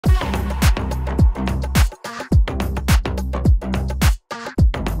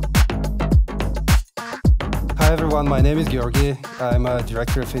everyone, my name is Georgi. I'm a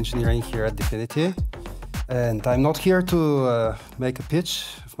director of engineering here at DFINITY. And I'm not here to make a pitch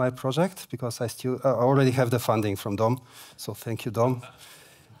of my project because I still already have the funding from Dom. So thank you, Dom.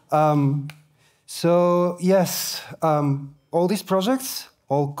 So yes, all these projects,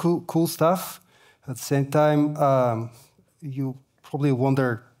 all cool stuff. At the same time, you probably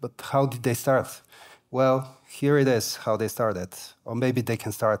wonder, but how did they start? Well, here it is, how they started. Or maybe they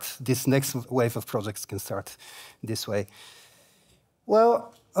can start, this next wave of projects can start this way.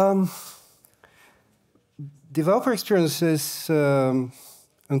 Well, developer experience is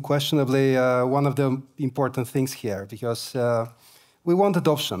unquestionably one of the important things here, because we want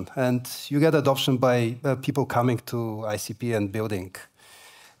adoption, and you get adoption by people coming to ICP and building.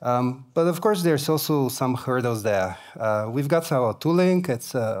 But of course, there's also some hurdles there. We've got our tooling,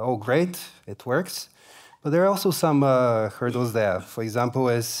 it's all great, it works. But there are also some hurdles there. For example,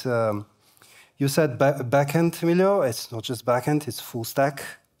 as you said backend, Emilio, it's not just backend, it's full stack.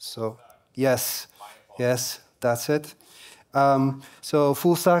 So yes, that's it. So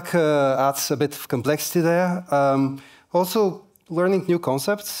full stack adds a bit of complexity there. Also, learning new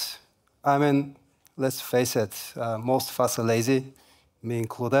concepts. I mean, let's face it, most of us are lazy, me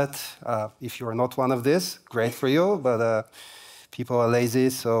included. If you're not one of these, great for you, but people are lazy,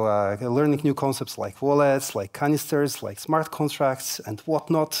 so learning new concepts like wallets, like canisters, like smart contracts, and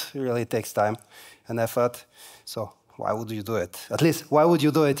whatnot really takes time and effort. So why would you do it? At least, why would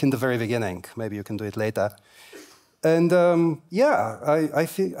you do it in the very beginning? Maybe you can do it later. And yeah, I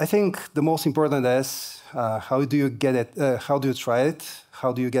think the most important is how do you get it? How do you try it?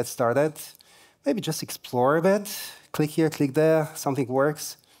 How do you get started? Maybe just explore a bit. Click here, click there. Something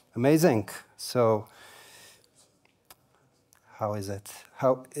works. Amazing. So how is it?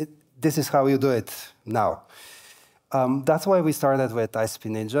 This is how you do it now. That's why we started with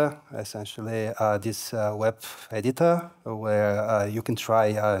ICP Ninja, essentially this web editor where you can try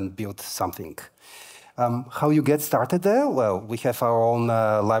and build something. How you get started there? Well, we have our own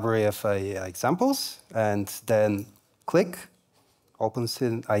library of examples, and then click, opens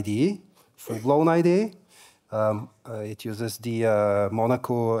in IDE, full-blown IDE. It uses the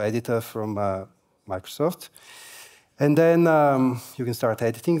Monaco editor from Microsoft. And then you can start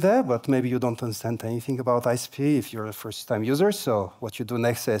editing there, but maybe you don't understand anything about ICP if you're a first-time user. So what you do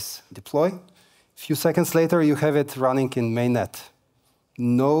next is deploy. A few seconds later, you have it running in mainnet.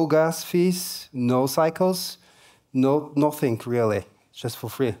 No gas fees, no cycles, nothing really, just for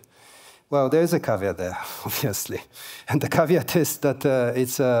free. Well, there's a caveat there, obviously. And the caveat is that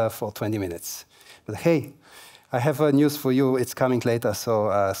it's for 20 minutes. But hey, I have news for you. It's coming later,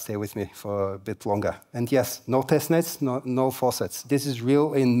 so stay with me for a bit longer. And yes, no testnets, no faucets. This is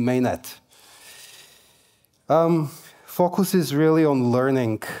real in mainnet. Focus is really on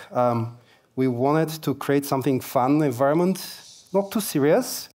learning. We wanted to create something fun environment, not too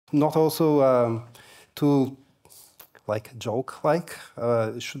serious, not also too joke-like.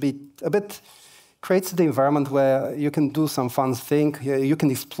 It should be a bit. Creates the environment where you can do some fun thing, you can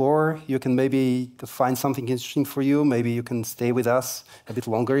explore, you can maybe find something interesting for you, maybe you can stay with us a bit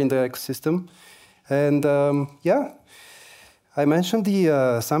longer in the ecosystem. And yeah, I mentioned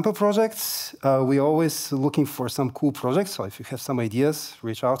the sample projects. We're always looking for some cool projects, so if you have some ideas,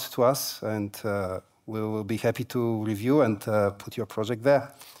 reach out to us, and we will be happy to review and put your project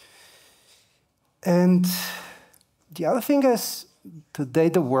there. And the other thing is, today,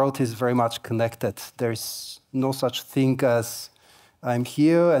 the world is very much connected. There's no such thing as I'm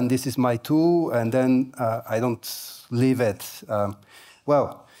here, and this is my tool, and then I don't leave it.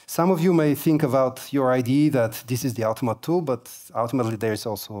 Well, some of you may think about your ID that this is the ultimate tool, but ultimately there's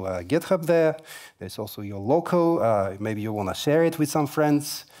also GitHub there. There's also your local. Maybe you want to share it with some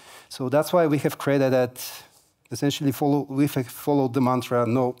friends. So that's why we have created that. Essentially, we have followed the mantra,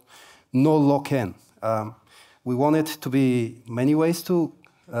 no lock-in. We want it to be many ways to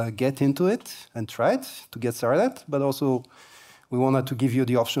get into it and try it, to get started, but also we wanted to give you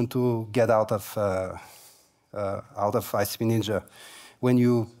the option to get out of ICP Ninja when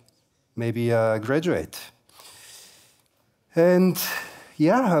you maybe graduate. And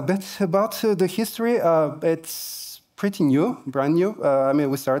yeah, a bit about the history. It's pretty new, brand new. I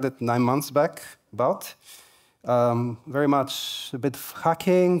mean, we started 9 months back, about. Very much a bit of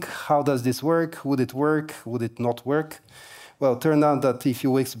hacking. How does this work? Would it work? Would it not work? Well, it turned out that a few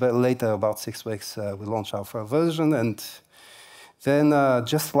weeks later, about 6 weeks, we launched our first version. And then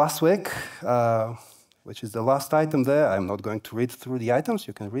just last week, which is the last item there, I'm not going to read through the items.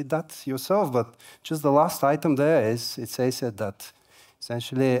 You can read that yourself. But just the last item there is, it says that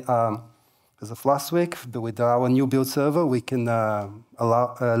essentially, as of last week, with our new build server, we can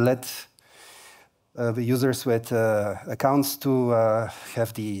let the users with accounts to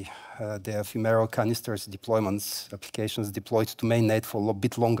have the ephemeral canisters deployments, applications deployed to mainnet for a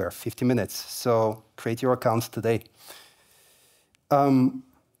bit longer, 50 minutes. So create your account today.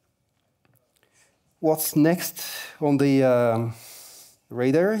 What's next on the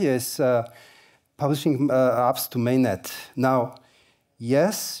radar is publishing apps to mainnet. Now,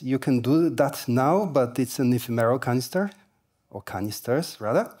 yes, you can do that now, but it's an ephemeral canister, or canisters,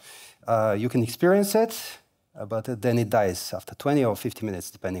 rather. You can experience it, but then it dies after 20 or 50 minutes,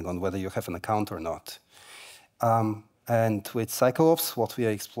 depending on whether you have an account or not. And with CycleOps, what we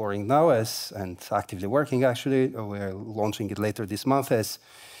are exploring now is, and actively working actually, we're launching it later this month, is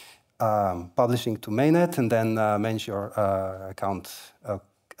publishing to mainnet and then manage your account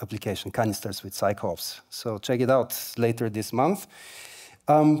application canisters with CycleOps. So check it out later this month.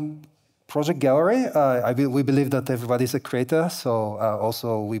 Project Gallery, we believe that everybody's a creator, so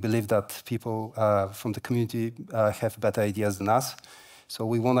also we believe that people from the community have better ideas than us. So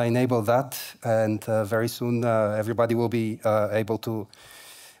we want to enable that, and very soon everybody will be able to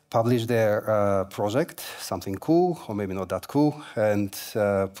publish their project, something cool, or maybe not that cool, and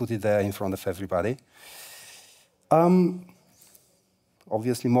put it there in front of everybody.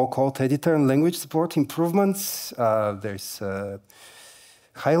 Obviously, more code editor and language support improvements. There's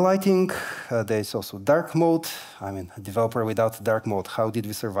highlighting. There's also dark mode. I mean, a developer without dark mode, how did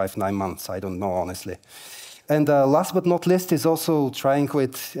we survive 9 months? I don't know, honestly. And last but not least is also trying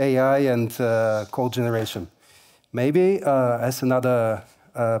with AI and code generation. Maybe, as another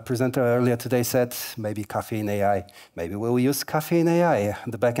presenter earlier today said, maybe Caffeine AI. Maybe we'll use Caffeine AI,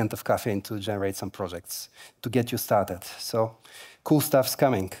 the backend of Caffeine, to generate some projects to get you started. So cool stuff's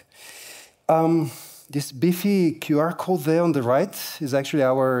coming. This beefy QR code there on the right is actually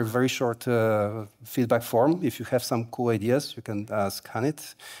our very short feedback form. If you have some cool ideas, you can scan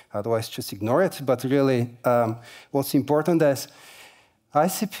it. Otherwise, just ignore it. But really, what's important is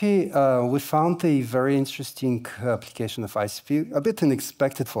ICP, we found a very interesting application of ICP, a bit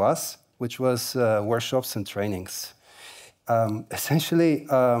unexpected for us, which was workshops and trainings. Essentially,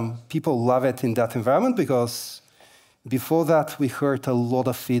 people love it in that environment because before that, we heard a lot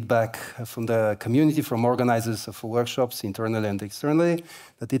of feedback from the community, from organizers of workshops, internally and externally,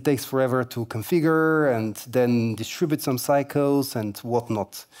 that it takes forever to configure and then distribute some cycles and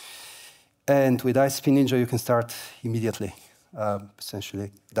whatnot. And with ICP Ninja, you can start immediately.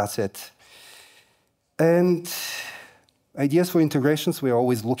 Essentially, that's it. And ideas for integrations, we're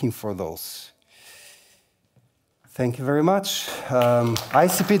always looking for those. Thank you very much.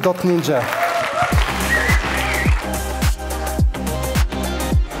 ICP.Ninja.